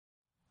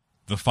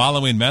The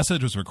following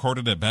message was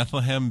recorded at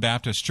Bethlehem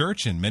Baptist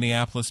Church in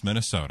Minneapolis,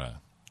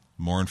 Minnesota.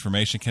 More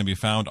information can be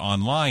found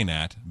online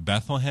at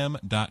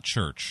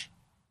bethlehem.church.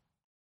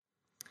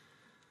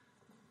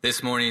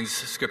 This morning's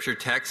scripture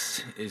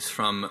text is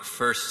from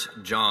 1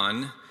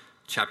 John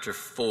chapter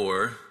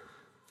 4,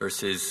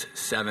 verses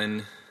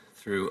 7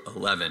 through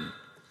 11.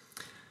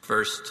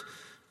 1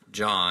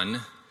 John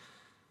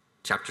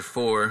chapter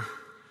 4,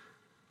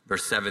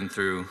 verse 7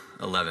 through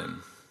 11.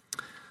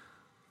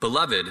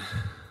 Beloved,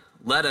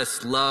 let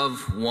us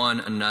love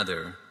one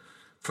another,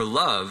 for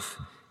love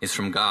is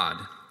from God.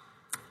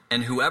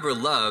 And whoever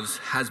loves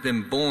has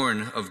been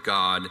born of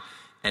God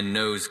and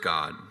knows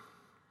God.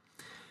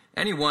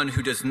 Anyone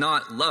who does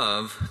not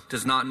love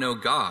does not know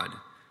God,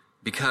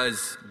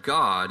 because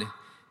God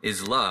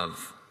is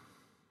love.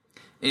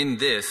 In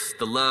this,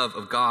 the love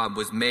of God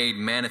was made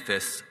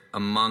manifest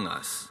among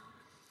us,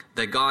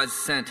 that God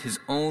sent his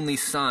only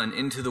Son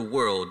into the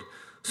world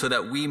so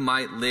that we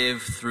might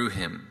live through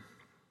him.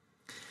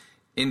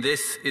 In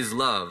this is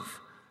love,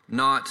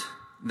 not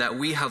that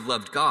we have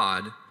loved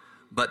God,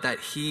 but that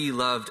he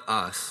loved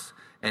us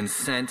and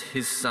sent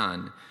his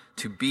Son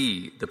to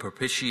be the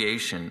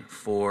propitiation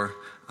for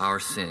our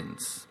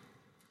sins.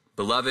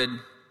 Beloved,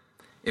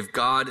 if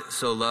God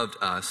so loved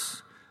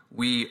us,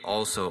 we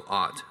also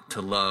ought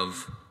to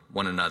love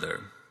one another.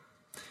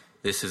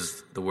 This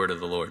is the word of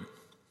the Lord.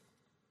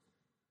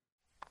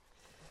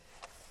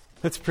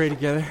 Let's pray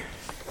together.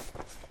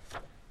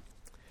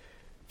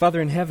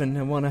 Father in heaven,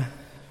 I want to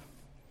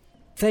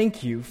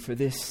thank you for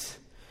this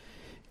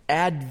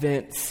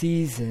Advent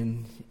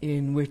season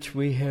in which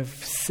we have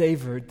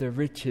savored the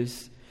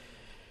riches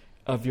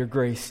of your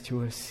grace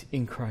to us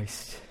in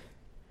Christ.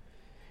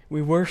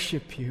 We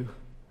worship you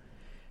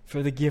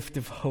for the gift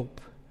of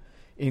hope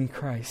in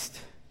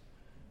Christ,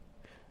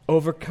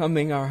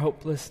 overcoming our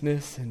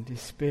hopelessness and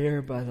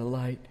despair by the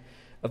light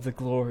of the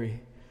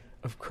glory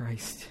of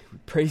Christ. We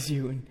praise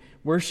you and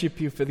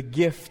worship you for the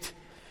gift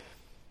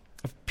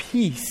of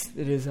peace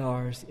that is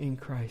ours in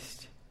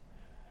Christ,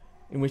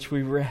 in which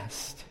we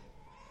rest.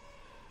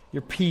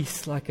 Your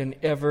peace like an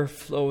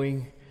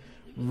ever-flowing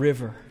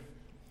river,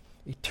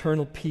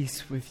 eternal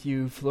peace with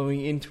you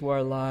flowing into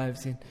our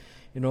lives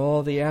in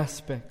all the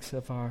aspects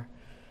of our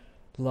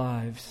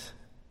lives.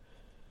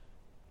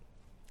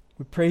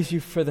 We praise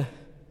you for the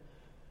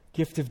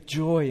gift of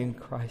joy in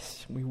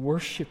Christ. We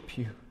worship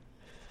you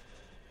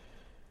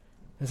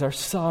as our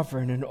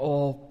sovereign and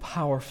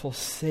all-powerful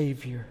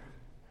Savior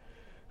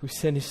who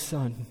sent his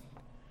Son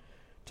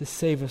to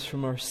save us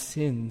from our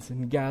sins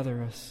and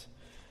gather us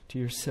to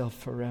yourself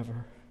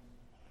forever.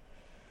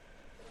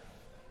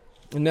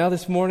 And now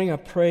this morning I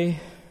pray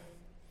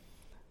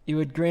you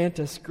would grant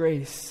us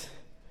grace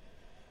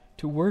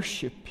to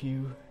worship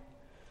you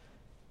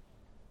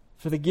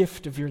for the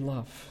gift of your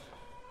love.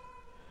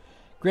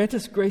 Grant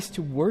us grace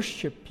to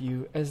worship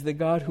you as the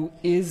God who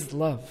is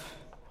love.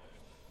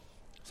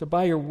 So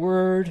by your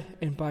word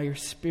and by your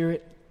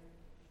Spirit,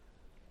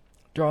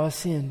 draw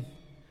us in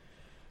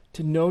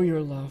to know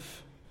your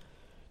love,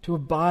 to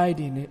abide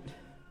in it,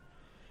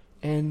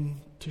 and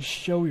to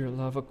show your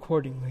love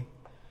accordingly,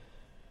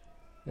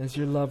 as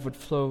your love would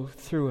flow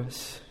through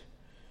us,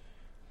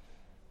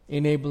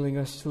 enabling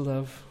us to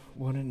love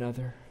one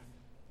another.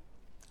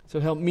 So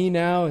help me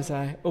now as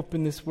I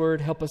open this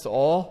word. Help us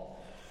all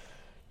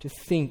to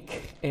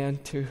think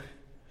and to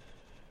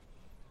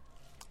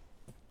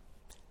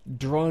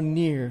draw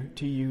near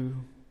to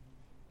you,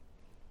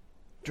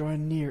 draw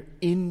near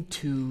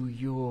into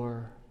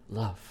your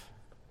love.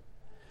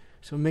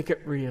 So make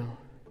it real,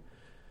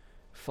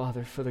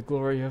 Father, for the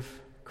glory of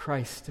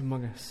Christ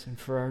among us and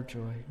for our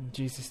joy. In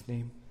Jesus'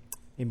 name,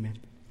 amen.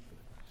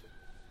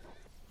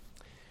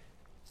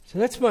 So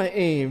that's my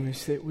aim,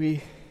 is that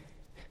we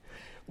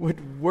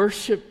would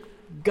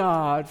worship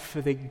God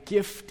for the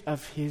gift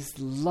of his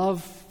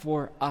love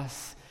for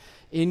us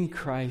in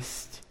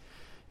Christ,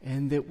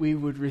 and that we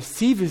would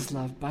receive his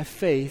love by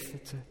faith.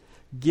 It's a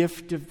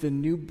gift of the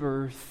new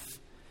birth,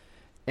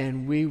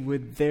 and we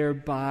would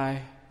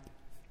thereby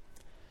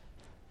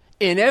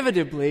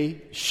inevitably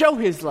show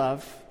his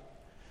love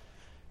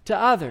to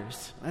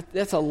others.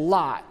 That's a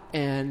lot,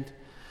 and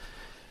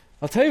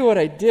I'll tell you what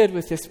I did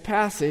with this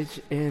passage,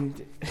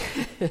 and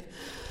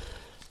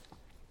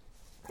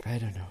I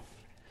don't know.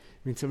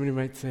 I mean, somebody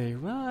might say,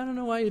 well, I don't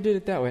know why you did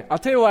it that way. I'll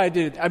tell you why I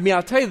did it.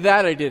 I'll tell you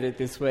that I did it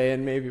this way,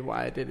 and maybe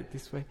why I did it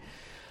this way.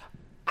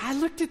 I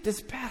looked at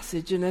this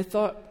passage, and I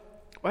thought,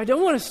 well, I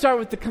don't want to start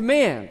with the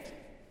command,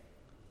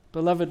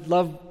 beloved,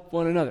 love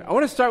one another. I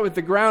want to start with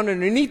the ground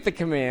underneath the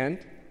command.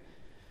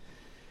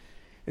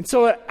 And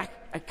so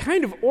I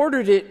kind of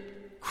ordered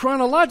it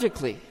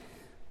chronologically.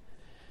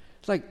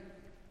 It's like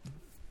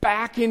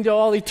back into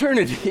all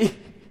eternity.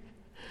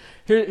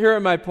 Here are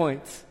my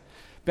points.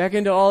 Back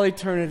into all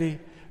eternity,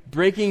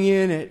 breaking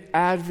in at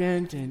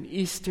Advent and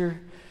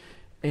Easter,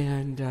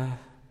 and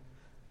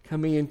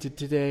coming into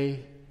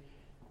today,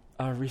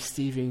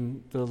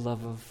 receiving the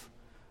love of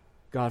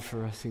God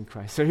for us in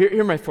Christ. So here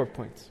are my 4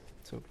 points.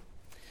 So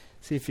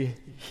see if you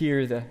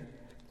hear the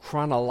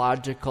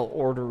chronological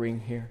ordering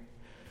here.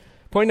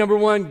 Point number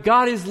 1,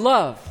 God is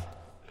love.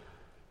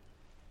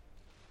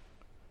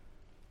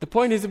 The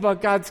point is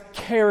about God's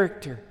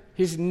character,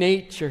 His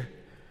nature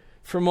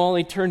from all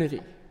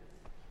eternity.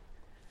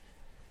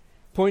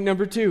 Point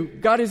number 2,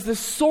 God is the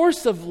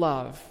source of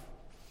love.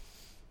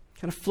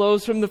 Kind of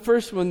flows from the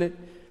first one, that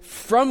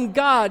from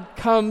God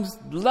comes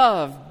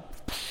love.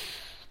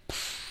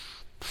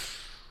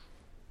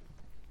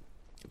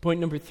 Point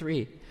number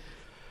 3,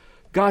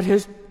 God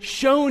has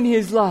shown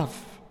His love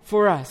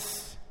for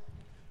us.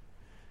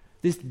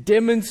 This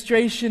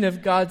demonstration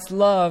of God's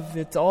love,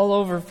 it's all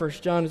over 1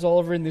 John, it's all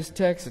over in this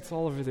text, it's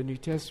all over the New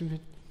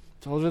Testament,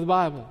 it's all over the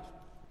Bible.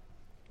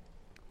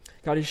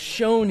 God has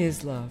shown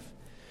His love.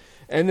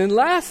 And then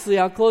lastly,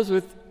 I'll close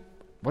with,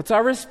 what's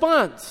our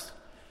response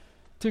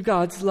to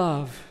God's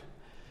love?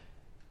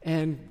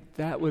 And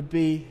that would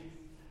be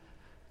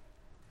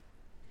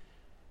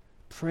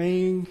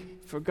praying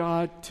for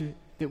God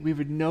that we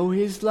would know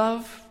His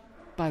love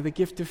by the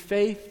gift of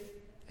faith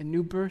and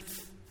new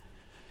birth,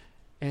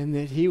 and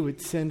that He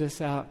would send us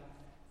out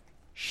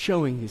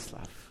showing His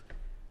love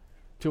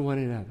to one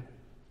another,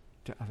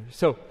 to others.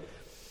 So,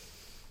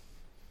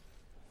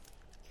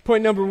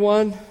 point number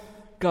 1,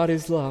 God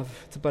is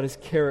love. It's about His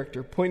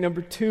character. Point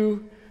number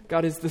 2,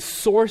 God is the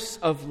source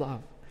of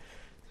love.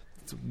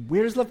 So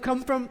where does love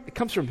come from? It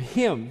comes from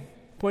Him.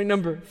 Point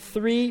number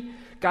 3,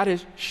 God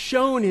has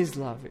shown His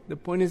love. The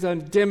point is on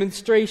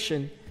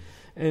demonstration.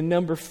 And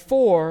number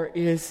 4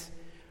 is,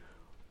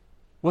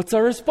 what's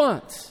our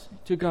response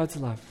to God's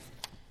love?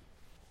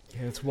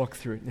 Okay, let's walk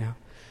through it now.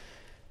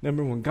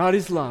 Number 1, God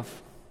is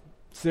love.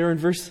 It's there in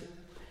verse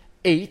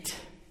 8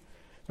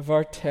 of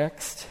our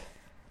text.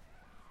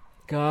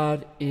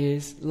 God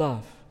is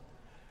love.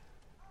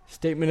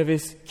 Statement of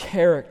His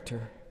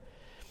character.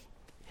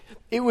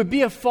 It would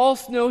be a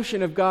false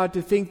notion of God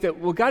to think that,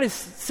 well, God is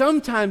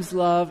sometimes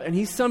love, and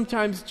He's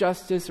sometimes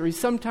justice, or He's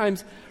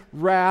sometimes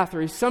wrath,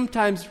 or He's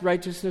sometimes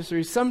righteousness, or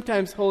He's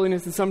sometimes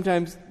holiness, and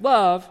sometimes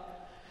love.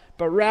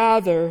 But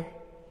rather,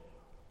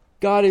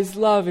 God is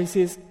love is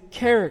His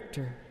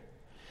character.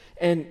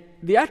 And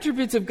the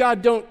attributes of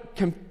God don't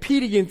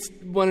compete against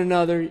one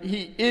another.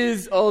 He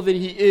is all that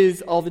He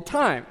is all the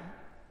time.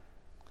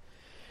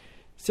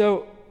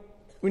 So,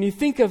 when you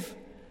think of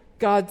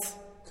God's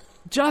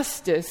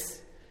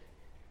justice,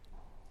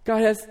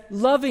 God has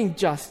loving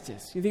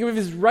justice. You think of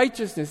His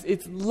righteousness,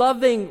 it's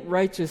loving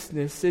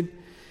righteousness. And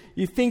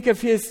you think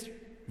of His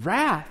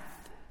wrath,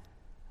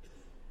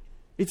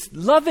 it's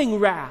loving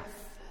wrath.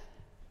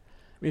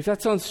 I mean, if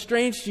that sounds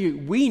strange to you,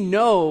 we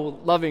know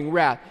loving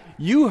wrath.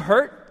 You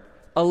hurt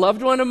a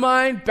loved one of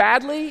mine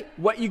badly,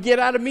 what you get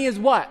out of me is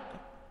what?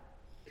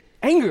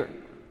 Anger.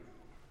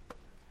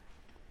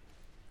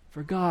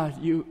 For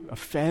God, you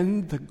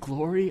offend the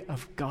glory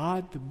of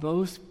God, the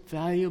most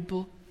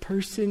valuable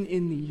person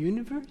in the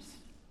universe.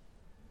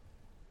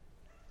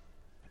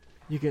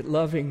 You get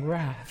loving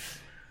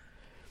wrath.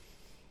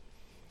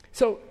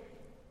 So,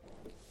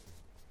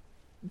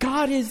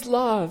 God is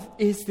love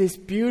is this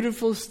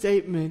beautiful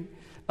statement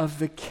of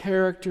the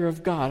character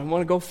of God. I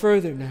want to go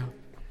further now.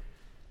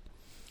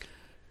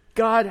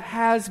 God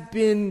has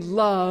been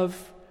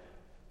love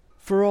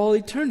for all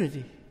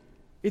eternity.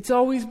 It's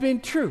always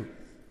been true.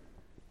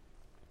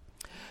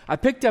 I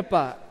picked up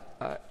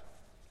a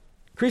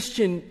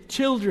Christian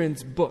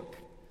children's book,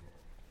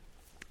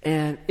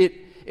 and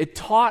it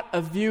taught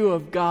a view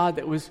of God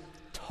that was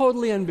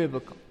totally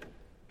unbiblical.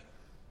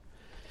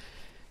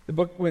 The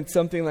book went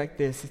something like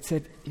this. It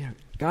said,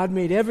 God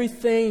made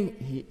everything.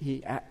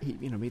 He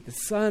made the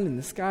sun and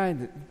the sky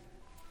and the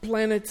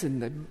planets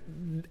and the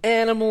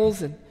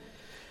animals,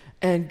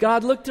 and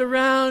God looked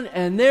around,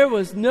 and there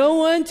was no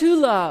one to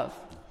love.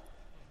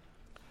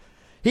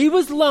 He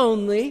was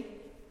lonely.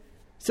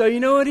 So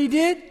you know what He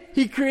did?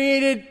 He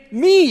created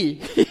me.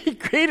 He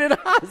created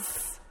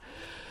us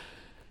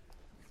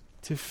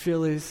to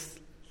fill His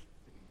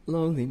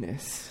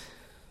loneliness.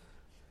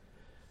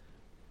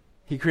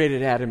 He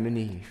created Adam and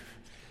Eve.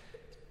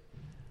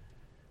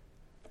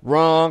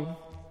 Wrong.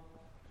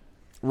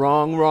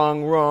 Wrong,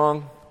 wrong,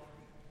 wrong.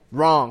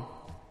 Wrong.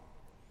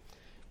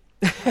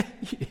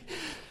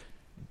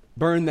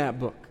 Burn that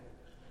book.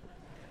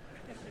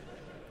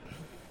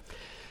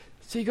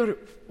 So you go to,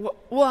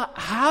 well,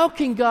 how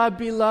can God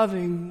be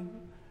loving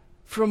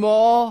from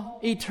all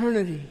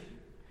eternity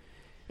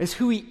as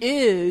who He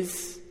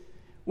is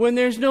when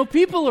there's no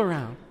people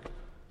around?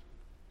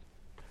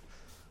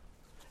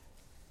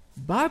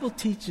 The Bible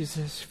teaches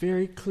us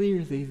very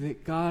clearly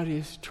that God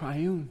is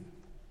triune.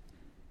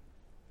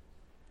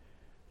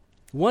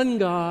 One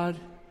God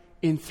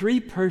in 3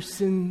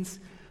 persons,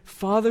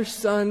 Father,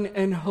 Son,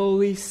 and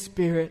Holy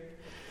Spirit.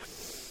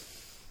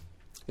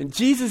 And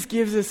Jesus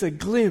gives us a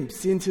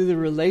glimpse into the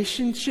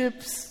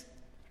relationships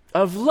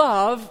of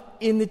love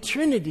in the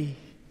Trinity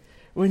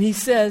when He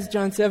says,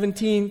 John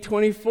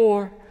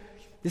 17:24,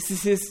 this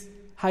is His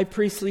high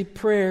priestly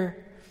prayer.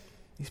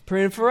 He's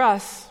praying for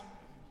us.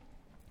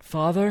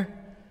 Father,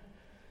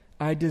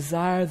 I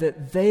desire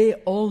that they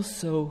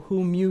also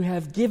whom you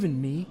have given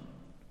me,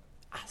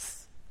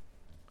 us,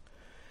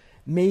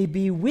 may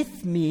be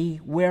with me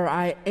where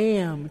I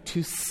am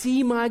to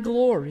see my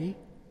glory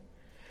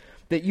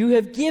that you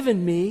have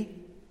given me.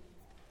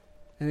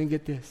 And then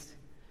get this.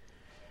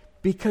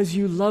 Because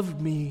you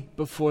loved me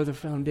before the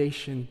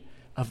foundation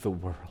of the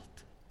world.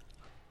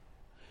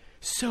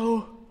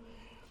 So,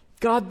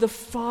 God the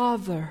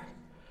Father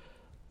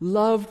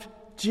loved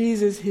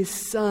Jesus, his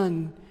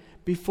Son,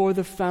 before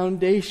the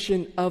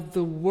foundation of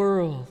the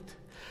world.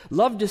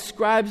 Love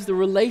describes the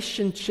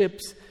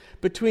relationships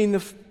between the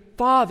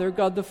Father,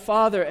 God the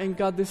Father, and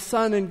God the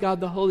Son, and God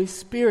the Holy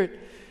Spirit,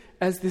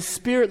 as the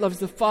Spirit loves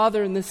the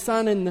Father and the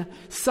Son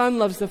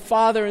loves the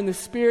Father and the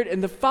Spirit,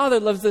 and the Father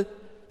loves the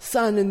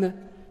Son and the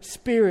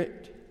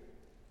Spirit.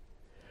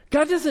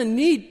 God doesn't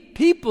need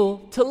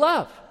people to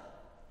love.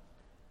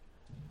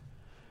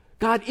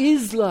 God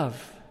is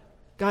love.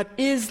 God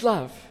is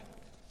love.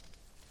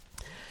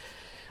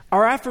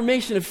 Our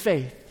affirmation of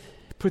faith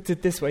puts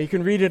it this way. You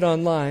can read it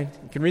online.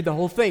 You can read the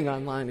whole thing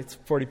online. It's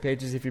 40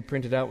 pages if you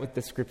print it out with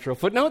the scriptural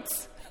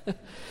footnotes.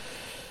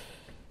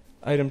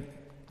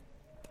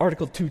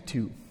 Article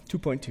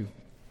 2.2.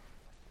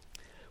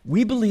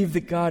 We believe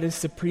that God is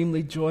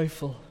supremely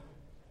joyful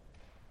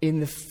in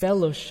the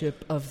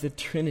fellowship of the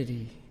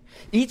Trinity,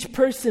 each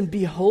person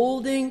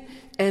beholding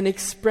and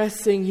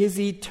expressing his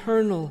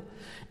eternal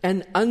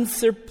and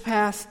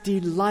unsurpassed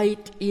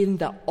delight in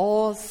the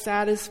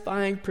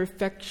all-satisfying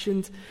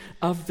perfections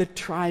of the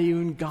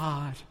triune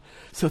God.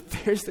 So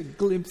there's a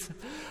glimpse of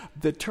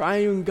the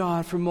triune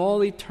God from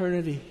all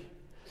eternity,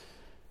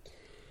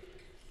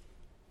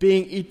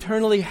 being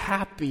eternally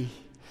happy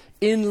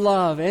in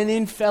love and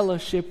in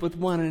fellowship with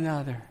one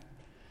another.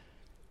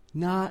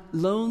 Not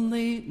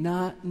lonely,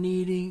 not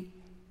needing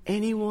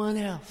anyone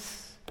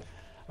else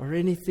or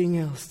anything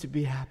else to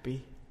be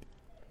happy.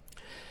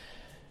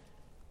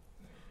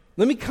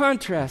 Let me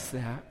contrast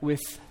that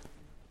with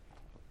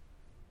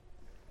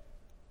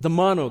the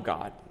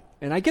monogod.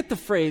 And I get the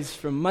phrase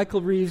from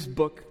Michael Reeves'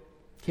 book,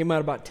 came out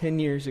about 10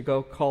 years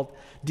ago, called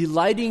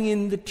Delighting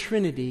in the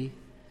Trinity.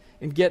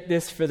 And get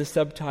this for the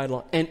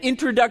subtitle, An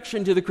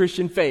Introduction to the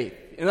Christian Faith.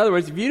 In other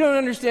words, if you don't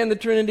understand the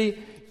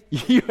Trinity,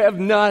 you have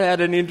not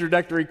had an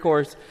introductory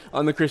course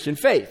on the Christian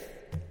faith.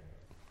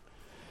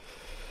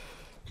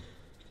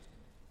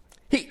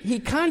 He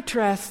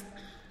contrasts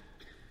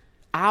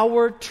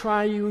our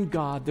triune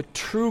God, the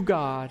true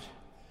God,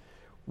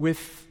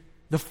 with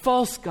the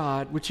false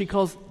God, which he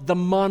calls the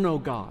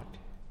monogod.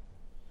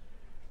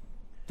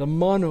 The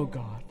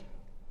monogod.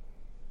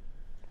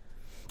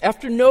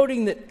 After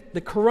noting that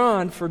the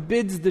Quran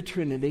forbids the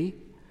Trinity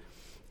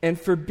and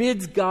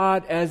forbids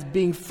God as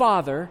being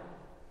Father,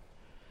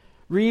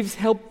 Reeves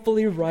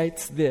helpfully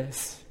writes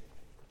this: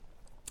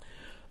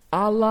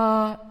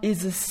 Allah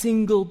is a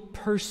single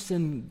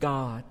person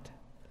God.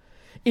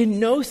 In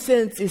no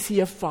sense is he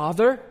a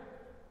father.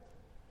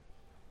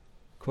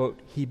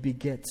 Quote, he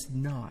begets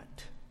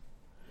not.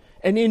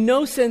 And in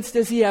no sense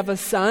does he have a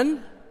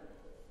son.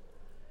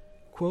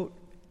 Quote,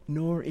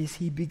 nor is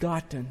he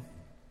begotten.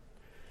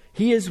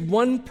 He is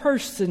one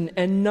person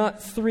and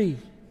not three.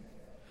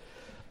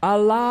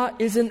 Allah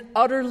is an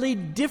utterly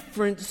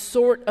different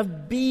sort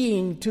of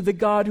being to the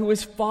God who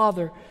is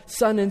Father,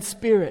 Son, and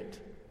Spirit.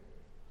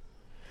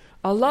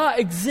 Allah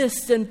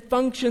exists and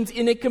functions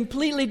in a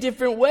completely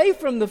different way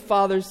from the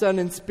Father, Son,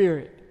 and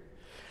Spirit.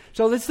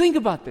 So let's think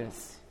about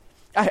this.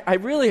 I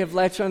really have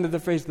latched onto the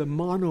phrase the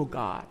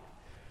monogod. I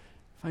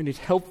find it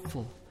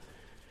helpful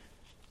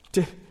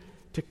to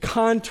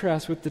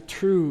contrast with the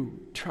true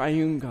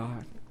triune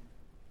God.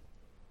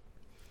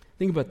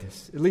 Think about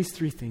this. At least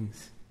three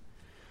things.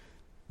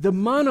 The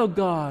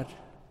monogod,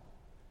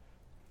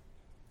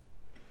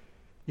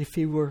 if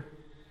he were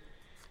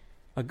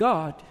a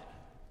god,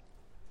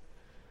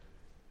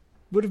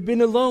 would have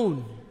been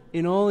alone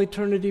in all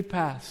eternity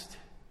past.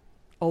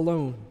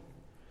 Alone.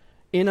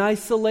 In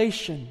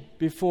isolation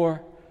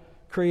before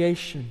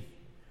creation.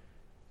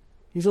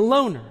 He's a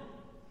loner.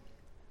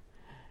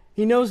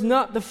 He knows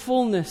not the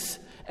fullness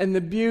and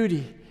the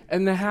beauty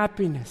and the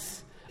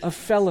happiness of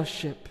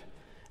fellowship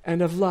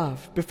and of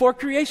love. Before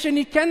creation,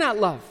 he cannot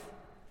love.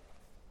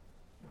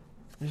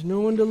 There's no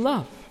one to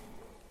love.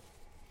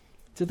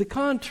 To the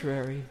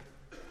contrary,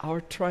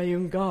 our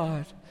triune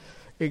God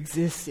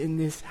exists in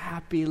this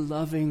happy,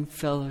 loving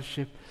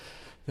fellowship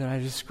that I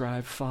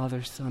described,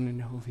 Father, Son,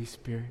 and Holy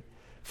Spirit,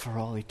 for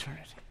all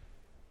eternity.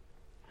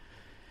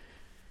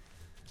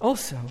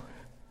 Also,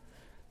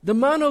 the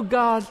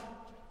monogod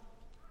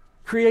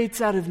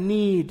creates out of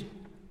need.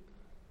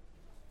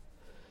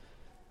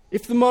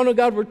 If the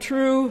monogod were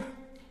true,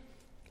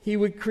 he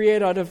would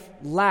create out of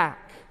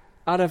lack,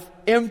 out of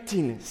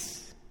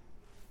emptiness,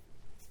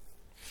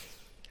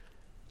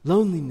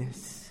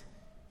 loneliness.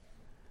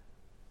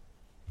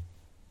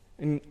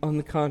 And on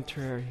the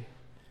contrary,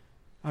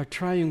 our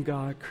triune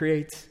God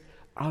creates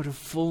out of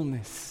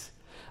fullness,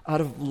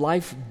 out of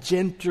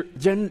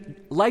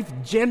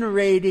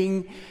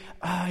life-generating,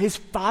 his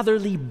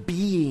fatherly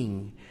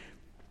being.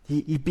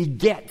 He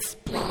begets,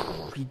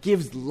 he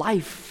gives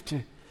life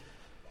to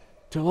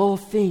all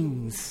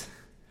things.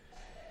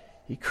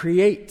 He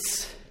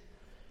creates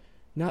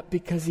Not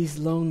because he's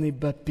lonely,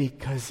 but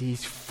because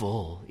he's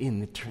full in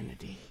the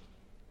Trinity.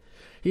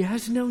 He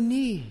has no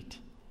need.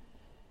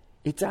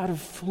 It's out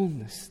of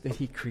fullness that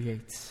he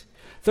creates.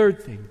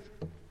 Third thing,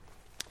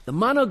 the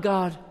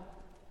monogod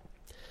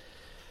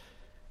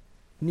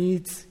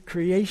needs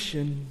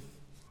creation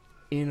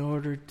in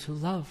order to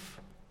love.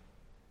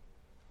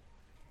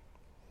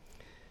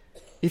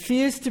 If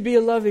he is to be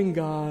a loving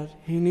God,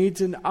 he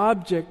needs an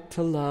object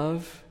to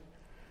love.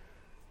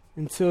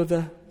 And so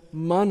the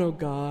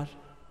monogod,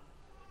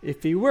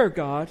 if he were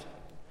God,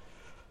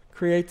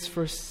 creates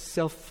for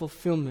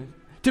self-fulfillment.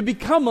 To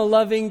become a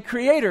loving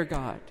creator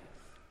God.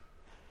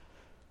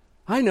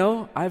 I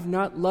know I've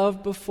not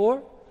loved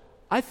before.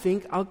 I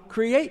think I'll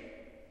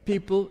create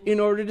people in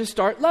order to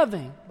start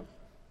loving.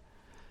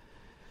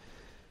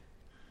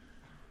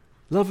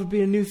 Love would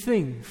be a new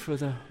thing for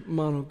the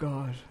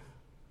monogod.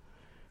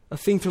 A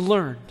thing to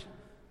learn.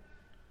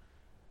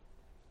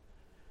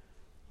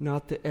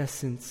 Not the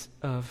essence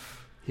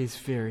of his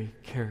very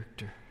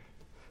character.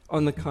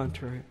 On the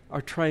contrary,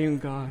 our triune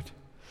God,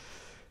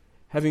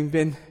 having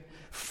been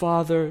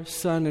Father,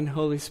 Son, and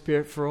Holy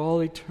Spirit for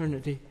all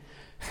eternity,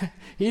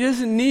 he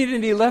doesn't need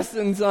any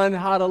lessons on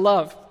how to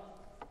love.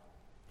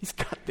 He's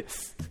got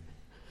this.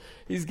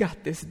 He's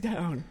got this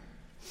down.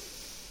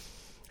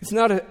 It's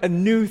not a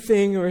new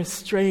thing or a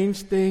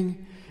strange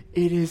thing.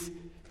 It is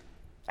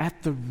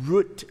at the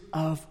root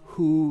of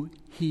who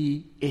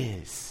he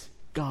is.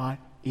 God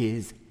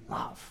is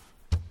love.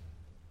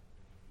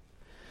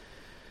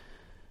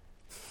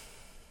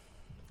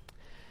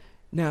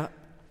 Now,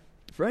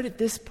 right at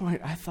this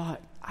point, I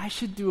thought I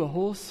should do a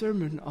whole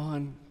sermon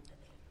on.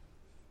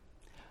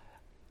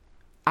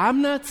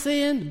 I'm not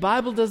saying, the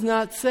Bible does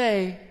not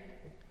say,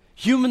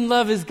 human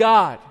love is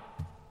God.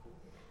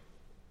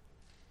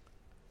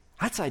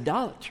 That's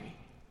idolatry.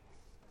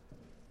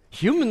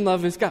 Human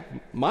love is God.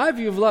 My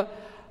view of love,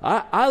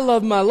 I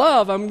love my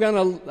love. I'm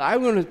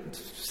gonna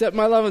set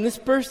my love on this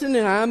person,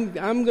 and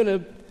I'm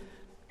gonna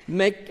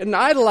make an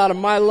idol out of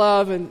my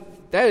love, and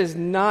that is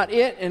not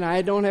it, and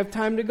I don't have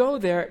time to go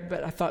there.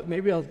 But I thought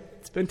maybe I'll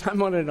spend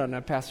time on it on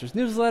a pastor's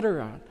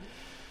newsletter on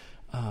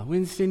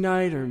Wednesday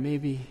night, or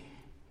maybe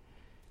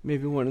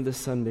one of the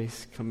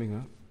Sundays coming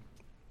up.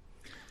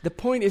 The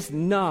point is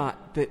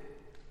not that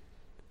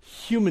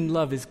human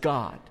love is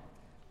God.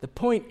 The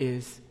point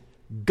is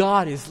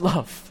God is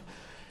love.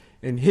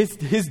 And his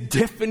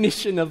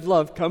definition of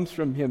love comes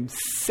from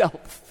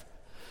himself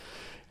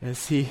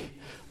as he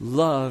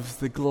loves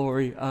the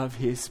glory of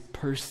his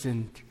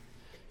person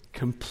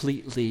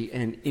completely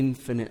and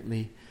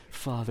infinitely.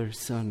 Father,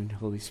 Son, and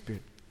Holy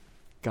Spirit.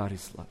 God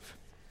is love.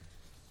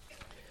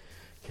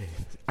 Okay.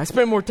 I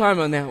spent more time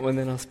on that one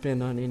than I'll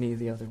spend on any of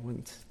the other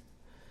ones.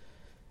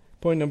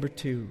 Point number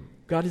 2.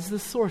 God is the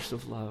source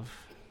of love.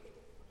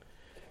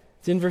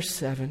 It's in verse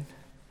 7.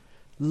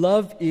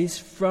 Love is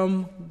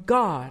from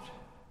God.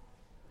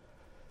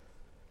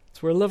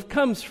 It's where love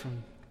comes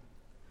from.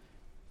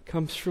 It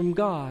comes from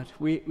God.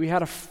 We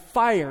had a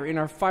fire in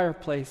our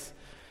fireplace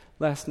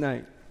last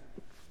night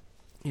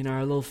in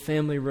our little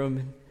family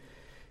room,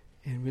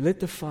 and we lit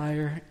the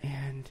fire,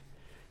 and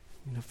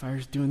the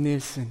fire's doing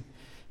this,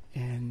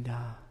 and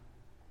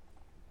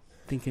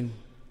thinking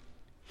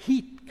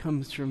heat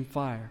comes from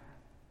fire.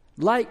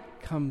 Light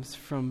comes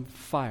from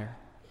fire.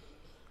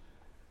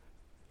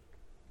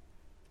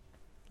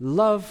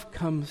 Love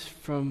comes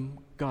from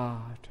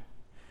God.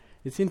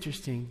 It's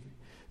interesting.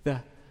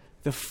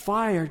 The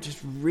fire just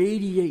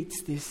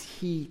radiates this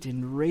heat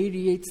and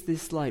radiates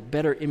this light.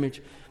 Better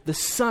image. The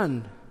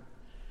sun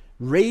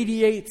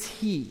radiates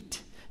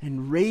heat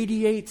and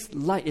radiates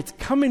light. It's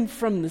coming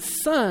from the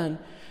sun,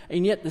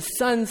 and yet the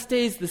sun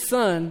stays the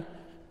sun.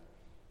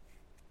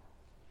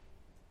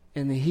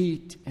 And the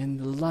heat and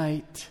the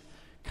light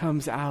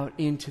comes out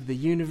into the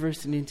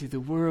universe and into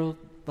the world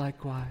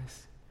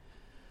likewise.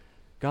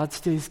 God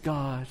stays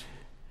God,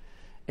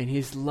 and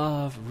his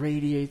love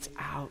radiates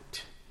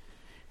out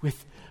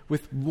with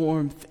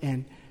warmth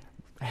and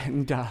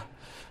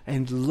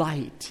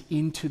light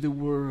into the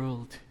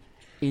world,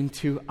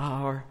 into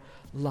our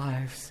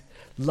lives.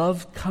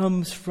 Love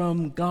comes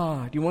from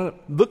God. You want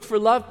to look for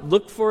love?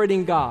 Look for it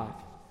in God.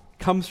 It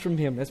comes from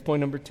him. That's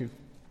point number 2.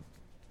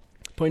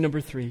 Point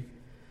number 3.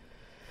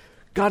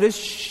 God has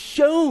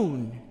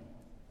shown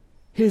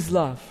his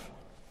love.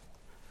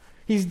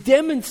 He's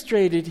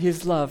demonstrated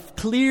his love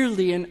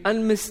clearly and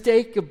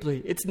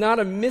unmistakably. It's not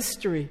a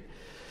mystery.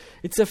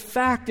 It's a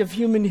fact of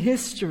human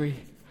history.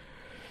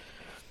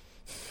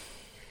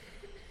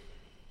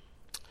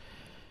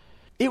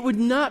 It would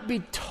not be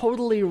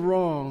totally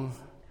wrong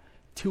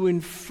to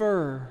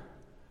infer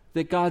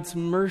that God's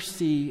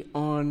mercy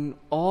on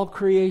all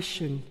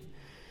creation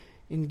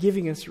in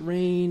giving us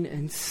rain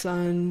and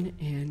sun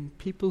and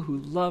people who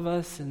love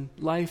us and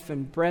life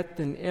and breath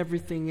and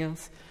everything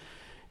else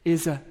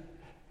is a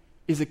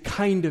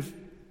kind of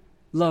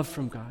love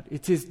from God.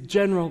 It's his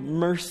general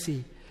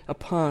mercy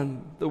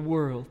upon the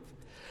world.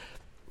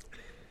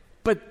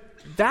 But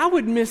that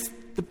would miss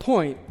the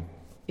point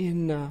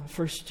in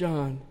 1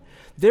 John.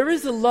 There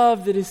is a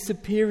love that is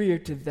superior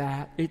to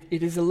that.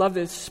 It is a love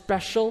that is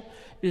special.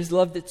 It is a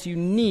love that's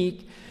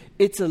unique.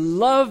 It's a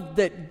love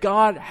that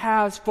God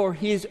has for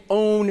His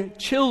own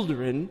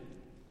children.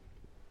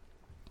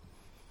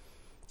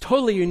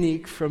 Totally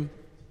unique from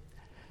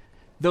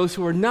those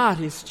who are not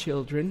His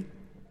children.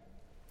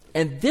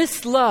 And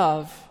this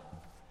love,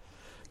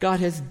 God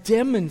has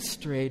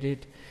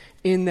demonstrated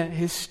in the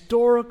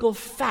historical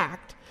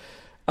fact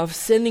of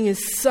sending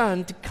His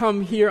Son to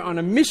come here on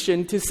a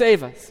mission to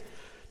save us.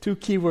 Two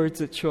key words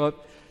that show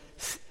up.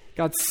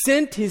 God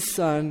sent His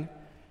Son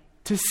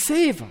to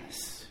save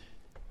us.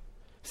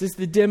 This is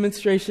the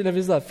demonstration of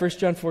His love. 1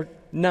 John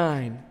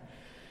 4:9.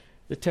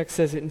 The text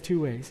says it in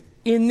two ways.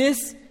 In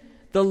this,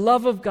 the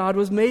love of God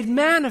was made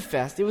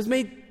manifest. It was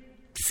made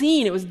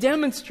seen. It was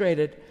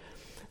demonstrated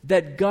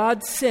that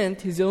God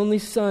sent His only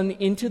Son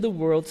into the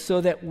world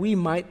so that we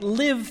might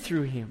live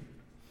through Him.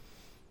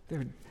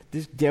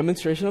 This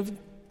demonstration of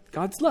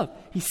God's love.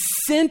 He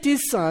sent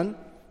His Son.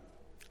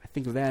 I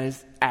think of that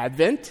as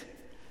Advent.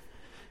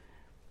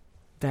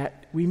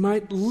 That we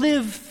might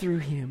live through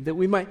Him. That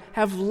we might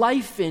have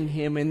life in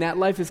Him. And that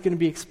life is going to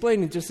be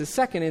explained in just a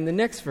second in the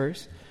next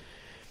verse.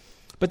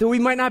 But that we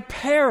might not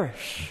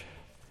perish.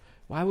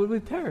 Why would we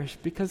perish?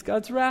 Because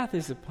God's wrath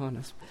is upon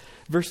us.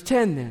 Verse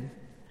 10 then.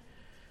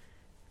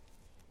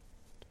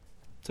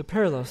 It's a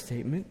parallel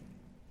statement.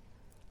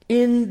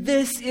 In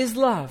this is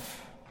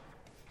love.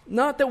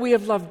 Not that we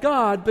have loved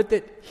God, but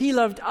that He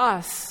loved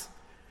us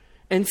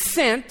and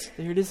sent,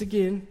 there it is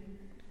again,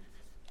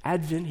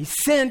 Advent, He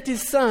sent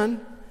His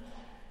Son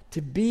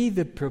to be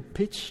the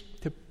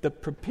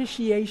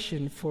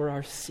propitiation for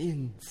our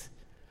sins.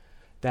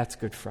 That's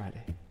Good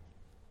Friday.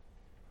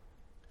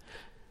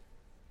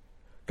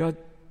 God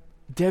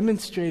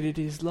demonstrated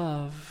His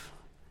love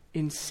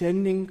in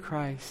sending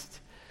Christ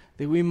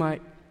that we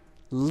might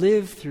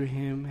live through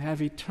Him,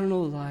 have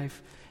eternal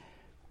life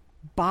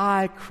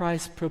by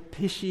Christ's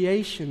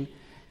propitiation.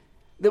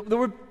 The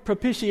word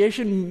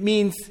propitiation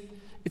means,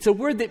 it's a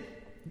word that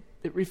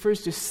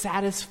refers to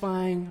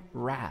satisfying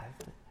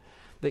wrath.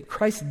 That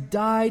Christ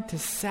died to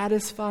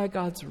satisfy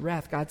God's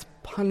wrath, God's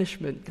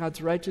punishment,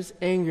 God's righteous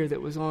anger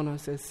that was on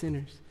us as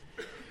sinners.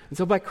 And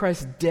so by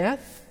Christ's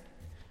death,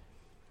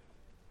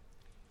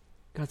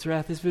 God's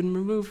wrath has been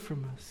removed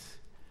from us.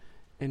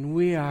 And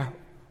we are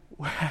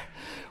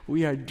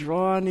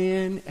drawn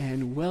in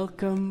and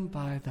welcomed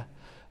by the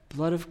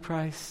blood of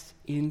Christ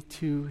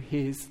into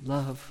His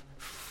love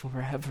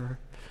forever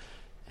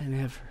and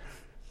ever.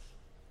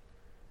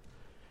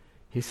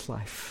 His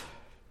life.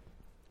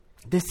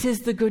 This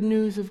is the good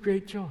news of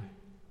great joy.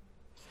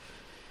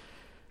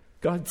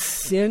 God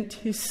sent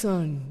His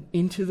Son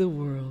into the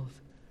world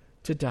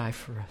to die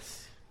for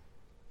us.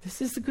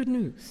 This is the good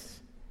news.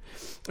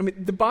 I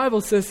mean, the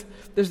Bible says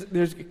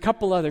there's a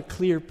couple other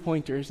clear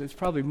pointers. There's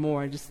probably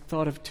more. I just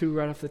thought of two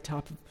right off the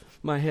top of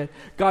my head.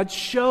 God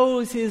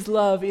shows His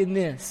love in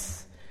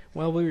this.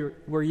 While we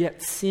were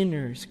yet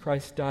sinners,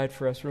 Christ died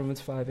for us,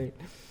 Romans 5:8.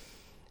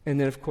 And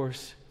then, of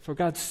course, for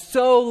God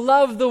so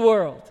loved the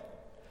world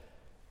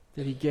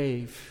that He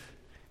gave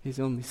His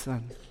only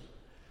Son,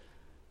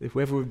 that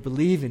whoever would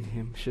believe in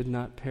Him should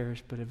not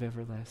perish but have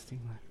everlasting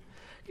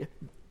life.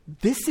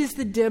 This is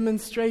the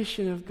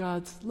demonstration of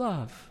God's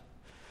love.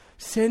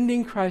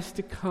 Sending Christ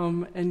to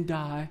come and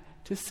die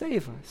to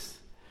save us.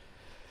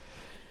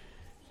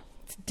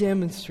 It's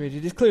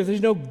demonstrated. It's clear.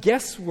 There's no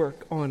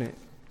guesswork on it.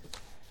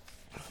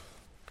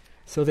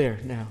 So there,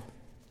 now.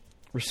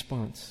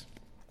 Response.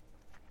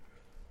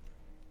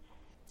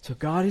 So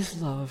God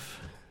is love.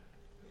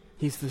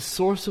 He's the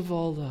source of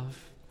all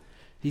love.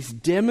 He's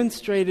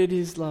demonstrated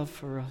His love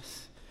for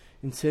us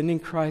in sending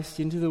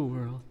Christ into the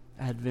world,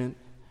 Advent,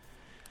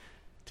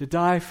 to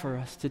die for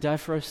us, to die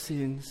for our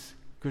sins,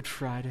 Good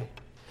Friday.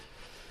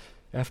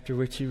 After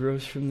which He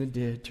rose from the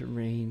dead to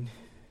reign.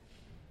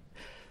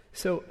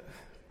 So,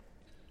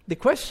 the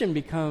question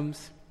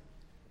becomes,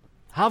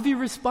 how have you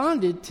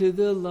responded to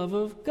the love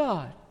of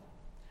God?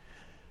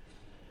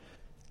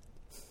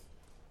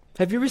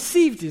 Have you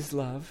received His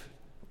love?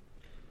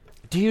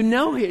 Do you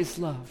know His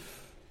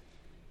love?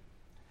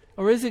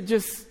 Or is it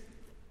just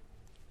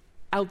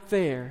out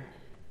there?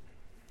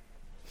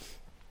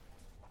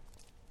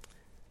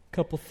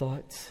 Couple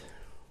thoughts.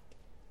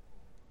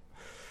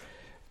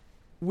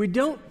 We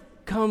don't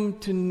come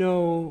to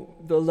know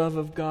the love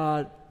of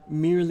God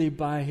merely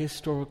by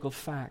historical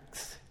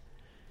facts.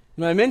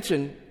 And I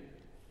mentioned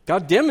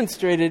God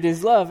demonstrated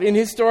His love in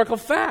historical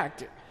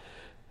fact.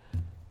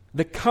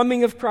 The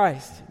coming of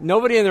Christ.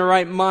 Nobody in their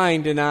right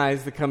mind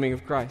denies the coming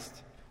of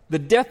Christ. The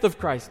death of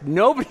Christ.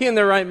 Nobody in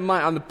their right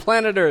mind on the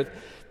planet Earth,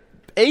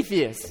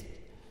 atheists,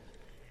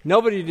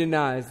 nobody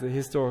denies the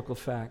historical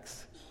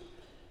facts.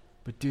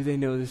 But do they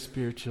know the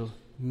spiritual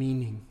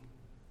meaning?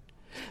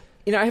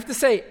 You know, I have to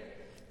say,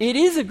 it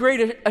is a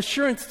great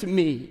assurance to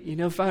me. You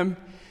know, if I'm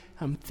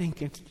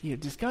thinking, you know,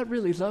 does God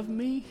really love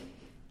me?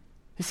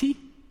 Is He?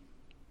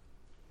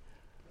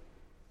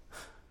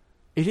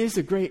 It is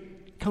a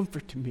great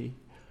comfort to me.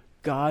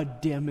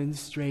 God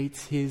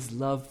demonstrates His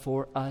love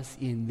for us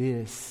in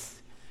this.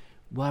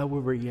 While we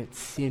were yet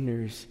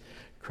sinners,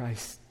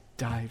 Christ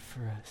died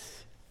for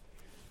us.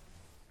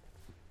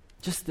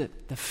 Just the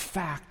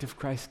fact of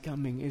Christ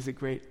coming is a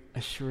great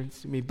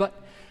assurance to me. But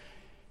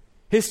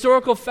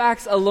historical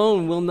facts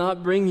alone will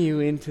not bring you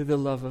into the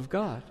love of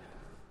God.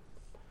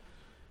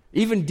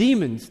 Even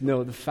demons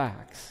know the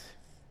facts.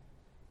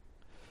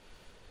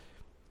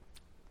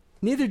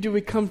 Neither do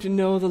we come to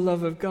know the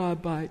love of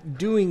God by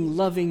doing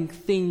loving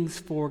things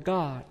for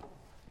God.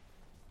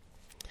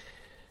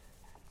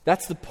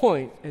 That's the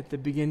point at the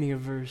beginning of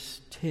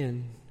verse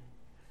 10.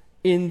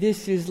 In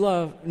this is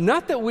love,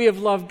 not that we have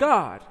loved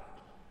God.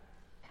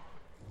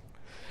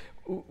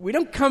 We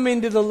don't come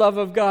into the love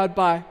of God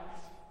by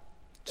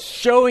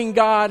showing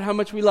God how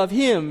much we love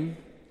Him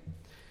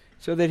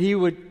so that He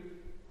would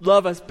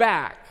love us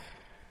back.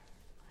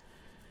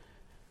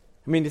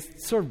 I mean,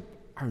 it's sort of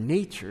our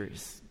nature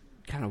is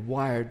kind of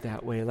wired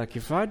that way. Like,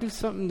 if I do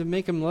something to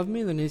make Him love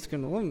me, then He's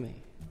going to love me.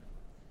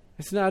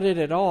 It's not it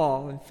at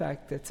all. In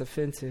fact, that's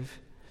offensive.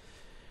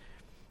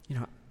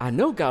 I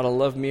know God will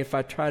love me if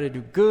I try to do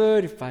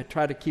good, if I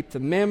try to keep the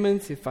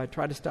commandments, if I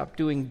try to stop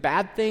doing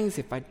bad things,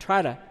 if I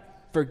try to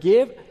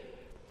forgive.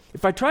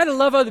 If I try to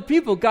love other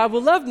people, God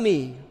will love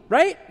me,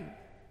 right?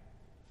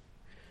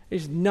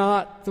 It's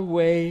not the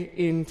way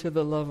into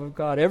the love of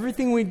God.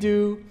 Everything we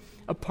do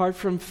apart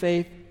from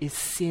faith is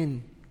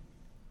sin.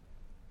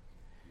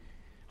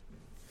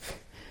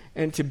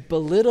 And to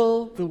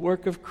belittle the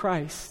work of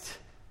Christ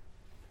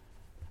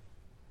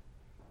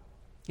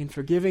in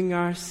forgiving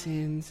our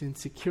sins and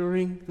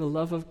securing the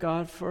love of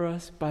God for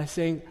us by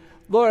saying,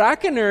 Lord, I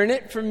can earn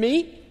it for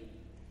me,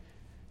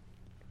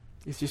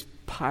 is just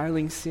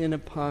piling sin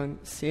upon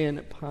sin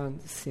upon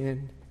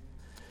sin.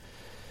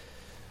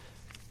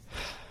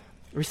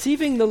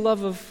 Receiving the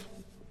love of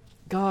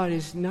God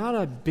is not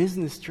a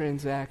business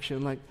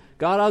transaction like,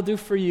 God, I'll do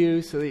for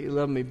you so that you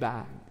love me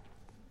back.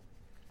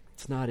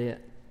 It's not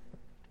it.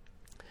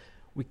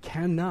 We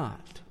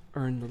cannot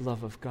earn the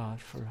love of God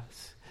for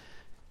us.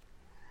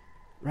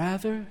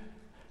 Rather,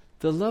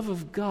 the love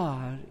of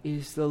God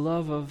is the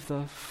love of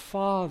the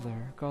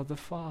Father, God the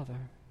Father,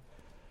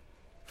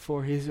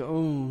 for His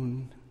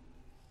own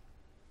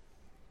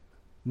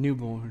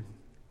newborn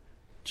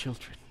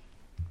children.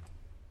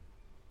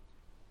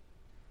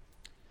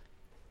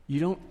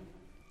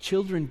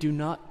 Children do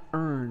not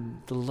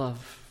earn the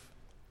love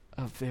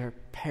of their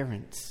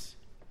parents.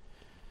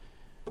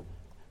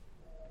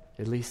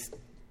 At least,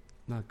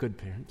 not good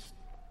parents.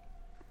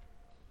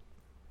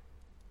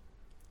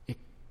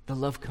 The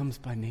love comes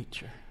by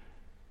nature.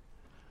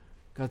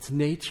 God's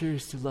nature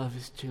is to love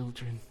His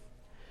children.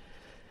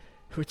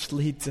 Which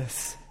leads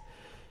us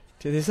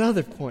to this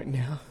other point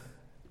now.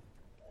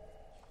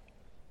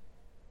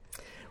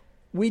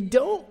 We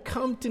don't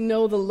come to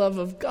know the love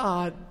of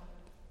God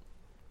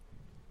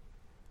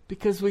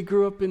because we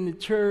grew up in the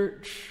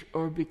church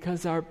or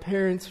because our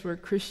parents were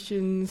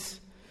Christians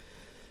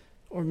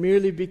or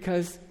merely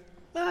because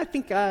I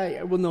think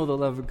I will know the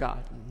love of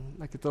God.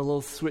 Like it's a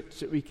little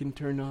switch that we can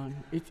turn on.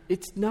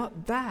 It's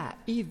not that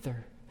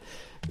either.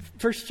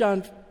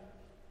 John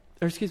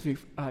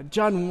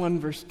 1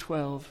 verse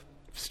 12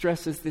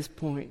 stresses this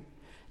point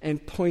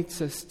and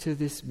points us to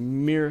this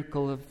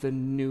miracle of the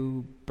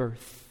new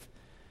birth,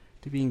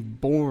 to being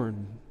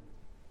born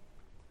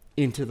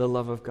into the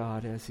love of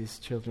God as His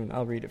children.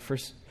 I'll read it.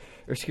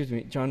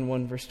 John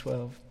 1 verse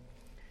 12.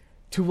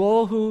 To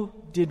all who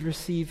did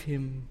receive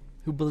Him,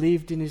 who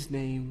believed in His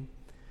name,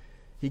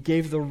 He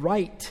gave the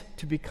right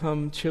to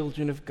become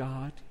children of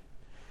God,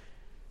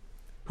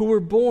 who were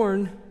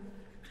born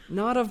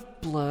not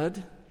of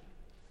blood,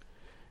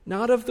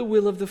 not of the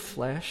will of the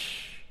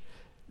flesh,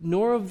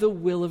 nor of the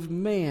will of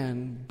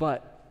man,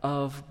 but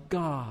of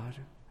God.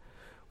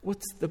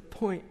 What's the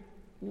point?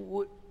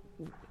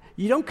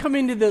 You don't come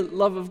into the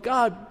love of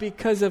God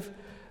because of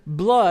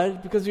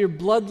blood, because of your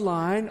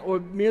bloodline, or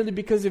merely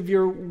because of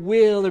your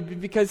will, or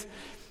because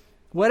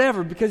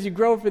whatever, because you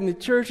grow up in the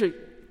church.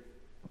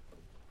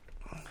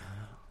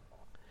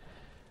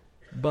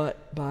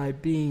 But by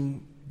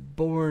being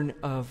born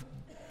of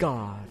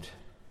God.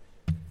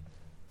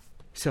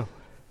 So,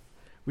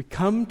 we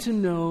come to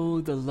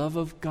know the love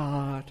of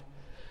God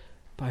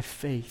by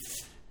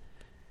faith,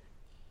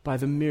 by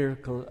the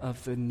miracle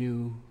of the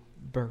new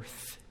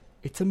birth.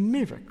 It's a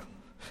miracle.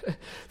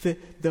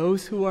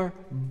 Those who are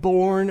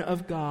born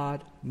of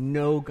God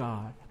know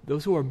God.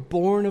 Those who are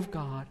born of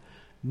God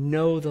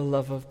know the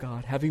love of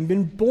God, having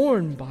been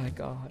born by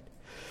God.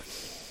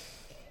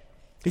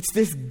 It's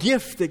this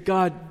gift that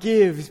God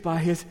gives by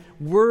His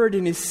Word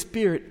and His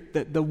Spirit,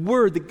 that the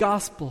Word, the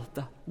Gospel,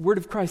 the Word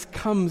of Christ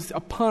comes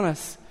upon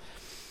us.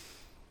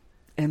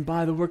 And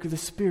by the work of the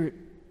Spirit,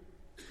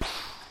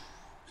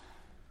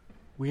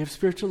 we have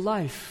spiritual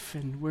life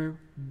and we're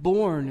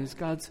born as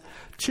God's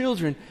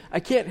children. I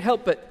can't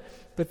help but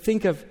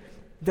think of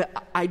the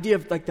idea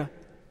of like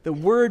the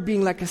Word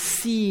being like a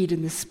seed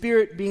and the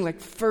Spirit being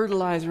like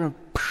fertilizer. And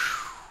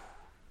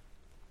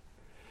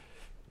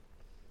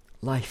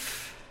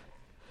life.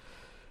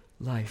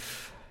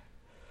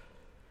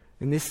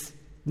 And this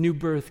new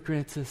birth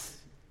grants us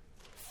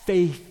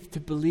faith to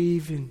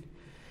believe in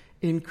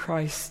in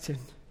Christ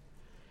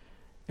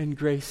and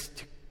grace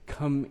to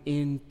come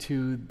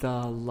into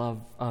the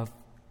love of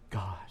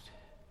God.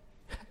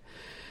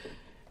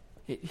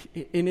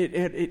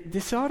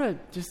 This ought to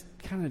just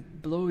kind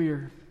of blow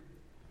your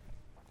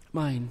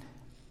mind.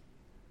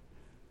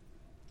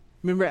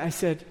 Remember, I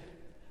said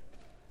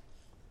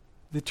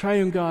the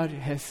triune God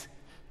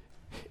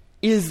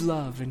is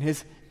love and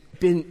has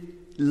been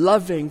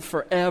loving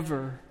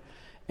forever.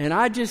 And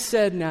I just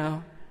said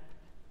now,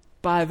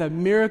 by the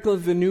miracle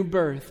of the new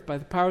birth, by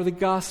the power of the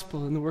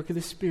gospel and the work of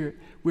the Spirit,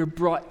 we're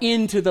brought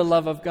into the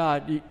love of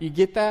God. You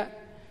get that?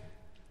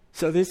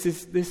 So this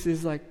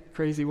is like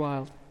crazy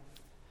wild.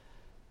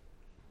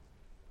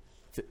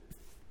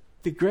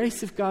 The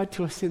grace of God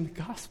to us in the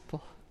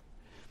gospel,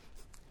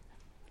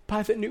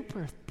 by the new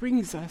birth,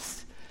 brings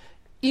us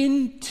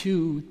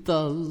into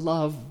the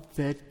love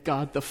that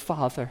God the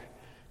Father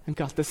and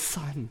God the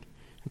Son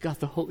and God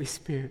the Holy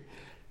Spirit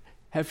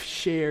have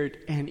shared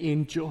and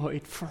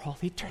enjoyed for all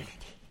eternity.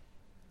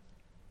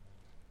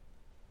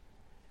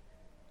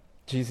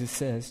 Jesus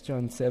says,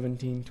 John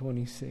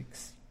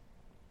 17:26,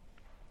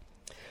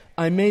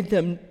 I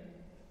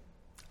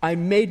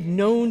made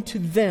known to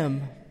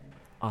them,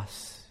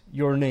 us,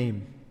 your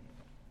name,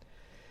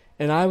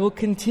 and I will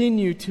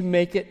continue to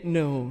make it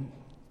known.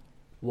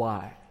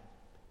 Why?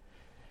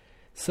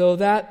 So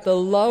that the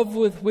love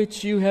with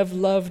which you have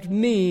loved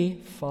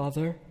me,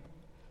 Father,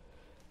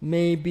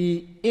 may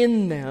be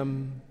in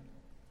them,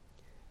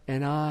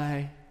 and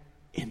I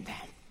in them.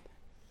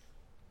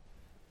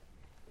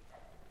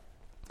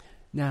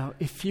 Now,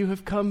 if you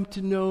have come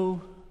to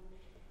know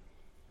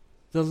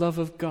the love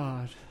of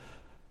God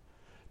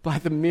by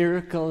the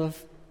miracle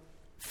of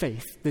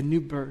faith, the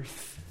new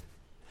birth,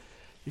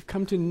 you've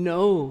come to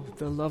know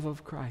the love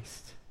of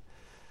Christ,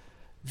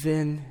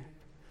 then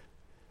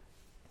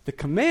the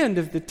command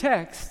of the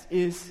text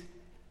is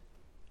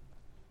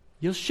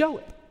you'll show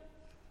it.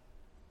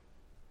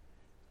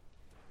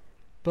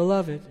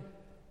 Beloved,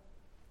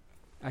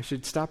 I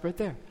should stop right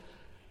there.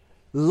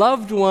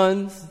 Loved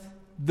ones,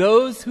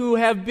 those who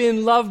have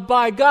been loved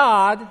by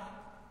God,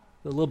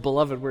 the little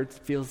beloved word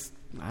feels,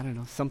 I don't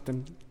know,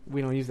 something,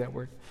 we don't use that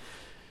word.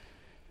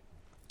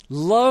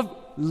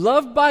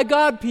 Loved by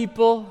God,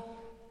 people,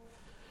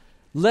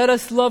 let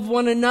us love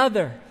one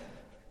another.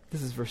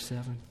 This is verse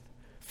 7.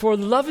 For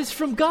love is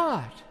from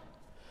God.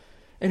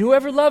 And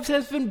whoever loves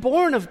has been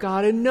born of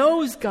God and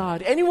knows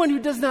God. Anyone who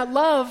does not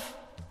love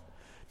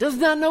does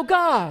not know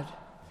God,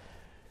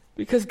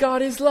 because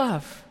God is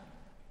love.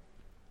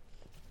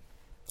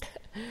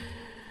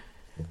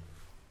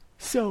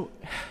 So,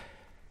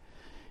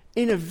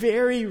 in a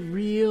very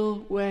real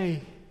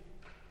way,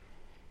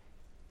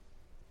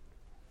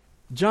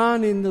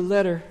 John in the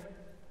letter,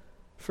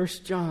 1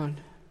 John,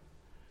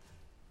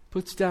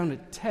 puts down a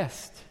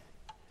test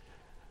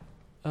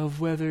of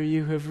whether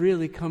you have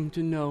really come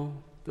to know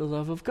the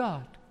love of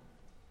God.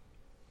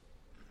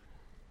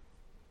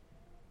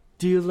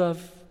 Do you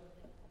love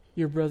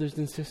your brothers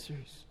and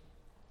sisters?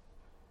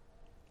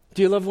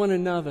 Do you love one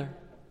another?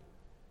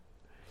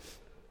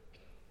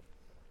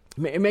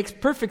 It makes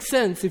perfect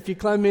sense if you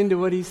climb into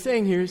what he's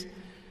saying here is,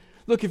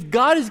 look, if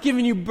God has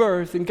given you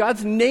birth and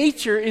God's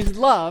nature is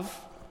love,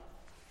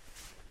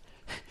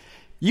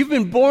 you've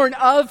been born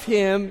of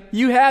him,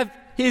 you have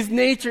his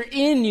nature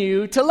in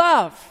you to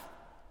love.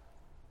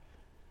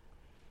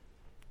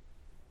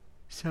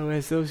 So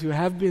as those who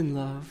have been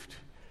loved,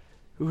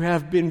 who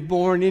have been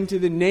born into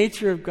the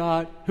nature of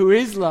God, who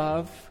is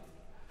love,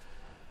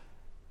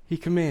 he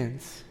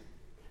commands,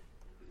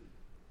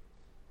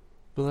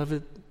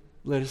 beloved,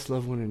 let us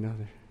love one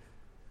another.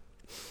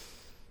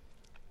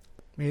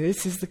 I mean,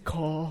 this is the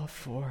call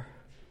for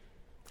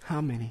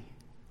how many?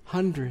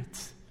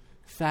 Hundreds,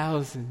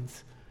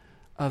 thousands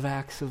of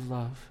acts of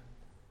love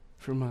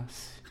from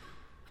us.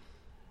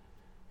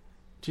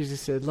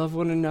 Jesus said, love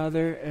one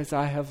another as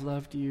I have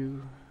loved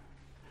you.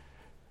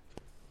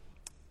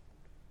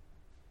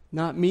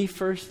 Not me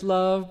first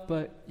love,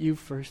 but you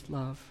first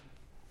love.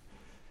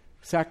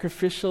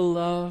 Sacrificial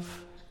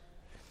love,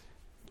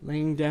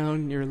 laying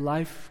down your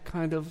life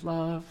kind of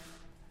love,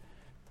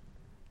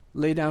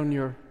 lay down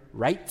your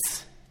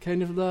rights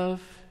kind of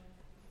love,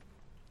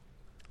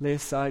 lay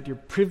aside your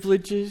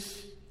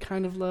privileges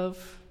kind of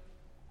love,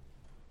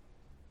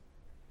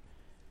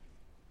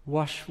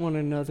 wash one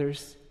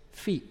another's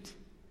feet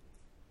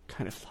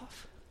kind of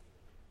love.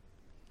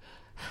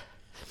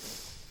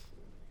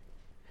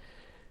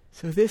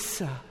 So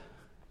this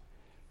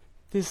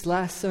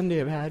last Sunday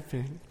of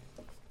Advent,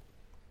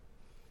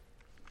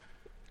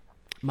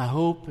 my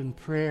hope and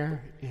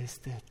prayer is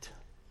that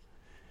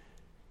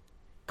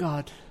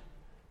God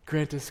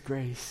grant us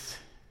grace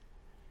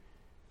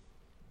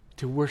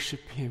to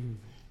worship him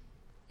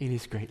in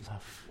his great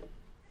love,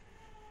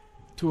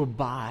 to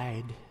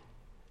abide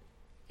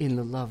in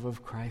the love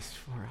of Christ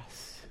for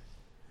us.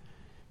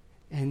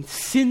 And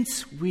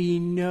since we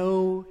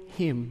know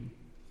him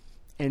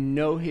and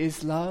know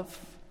his love,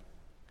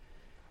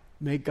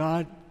 may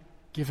God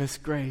give us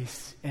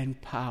grace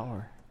and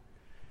power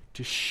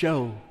to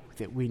show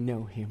that we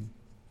know him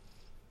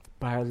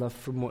by our love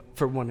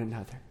for one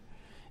another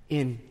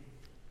in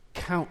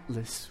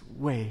countless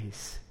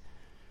ways.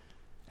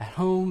 At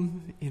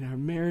home, in our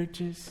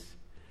marriages,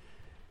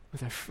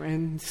 with our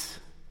friends,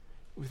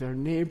 with our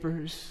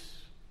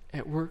neighbors,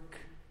 at work,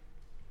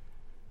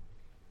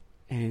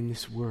 and in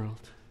this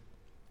world,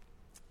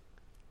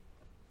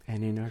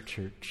 and in our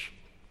church,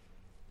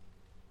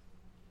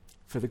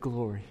 for the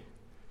glory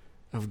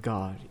of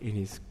God in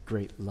His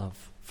great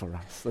love for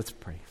us. Let's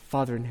pray.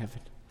 Father in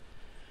heaven,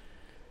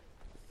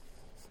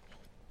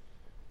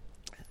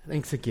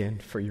 thanks again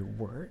for your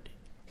word.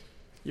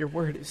 Your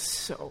word is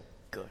so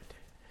good.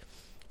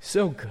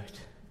 So good.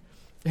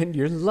 And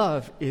your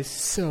love is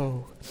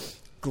so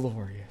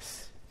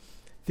glorious.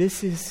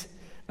 This is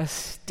a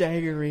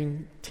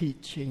staggering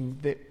teaching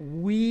that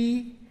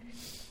we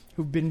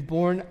who've been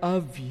born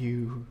of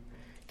you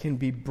can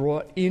be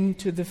brought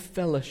into the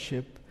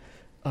fellowship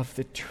of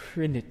the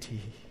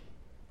Trinity.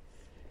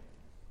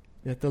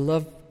 That the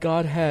love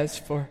God has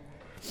for,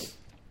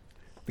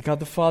 that God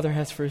the Father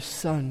has for His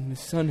Son, the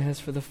Son has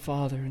for the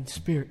Father, and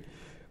Spirit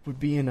would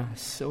be in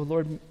us. So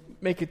Lord,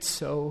 make it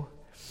so.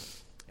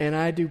 And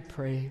I do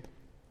pray,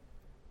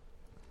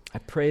 I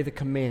pray the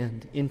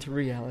command into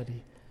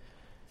reality.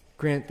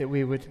 Grant that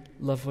we would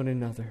love one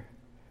another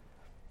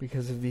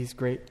because of these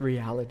great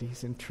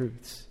realities and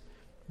truths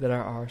that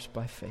are ours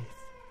by faith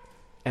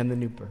and the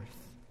new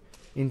birth.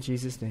 In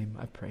Jesus' name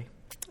I pray.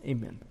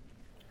 Amen.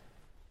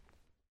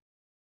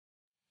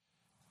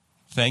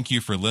 Thank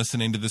you for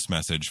listening to this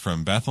message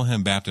from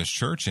Bethlehem Baptist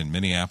Church in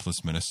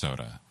Minneapolis,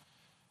 Minnesota.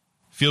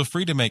 Feel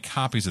free to make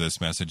copies of this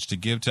message to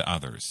give to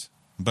others,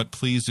 but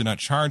please do not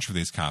charge for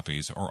these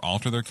copies or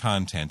alter their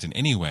content in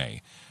any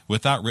way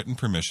without written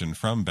permission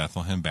from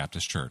Bethlehem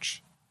Baptist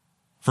Church.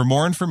 For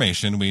more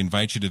information, we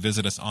invite you to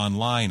visit us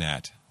online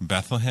at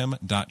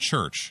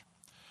bethlehem.church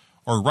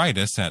or write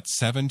us at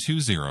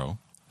 720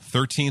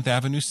 13th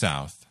Avenue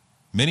South,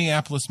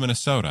 Minneapolis,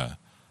 Minnesota,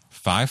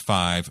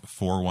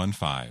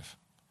 55415.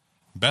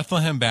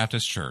 Bethlehem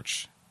Baptist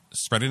Church,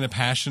 spreading a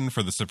passion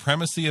for the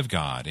supremacy of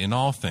God in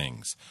all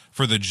things,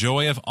 for the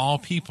joy of all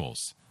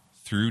peoples,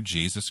 through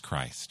Jesus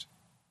Christ.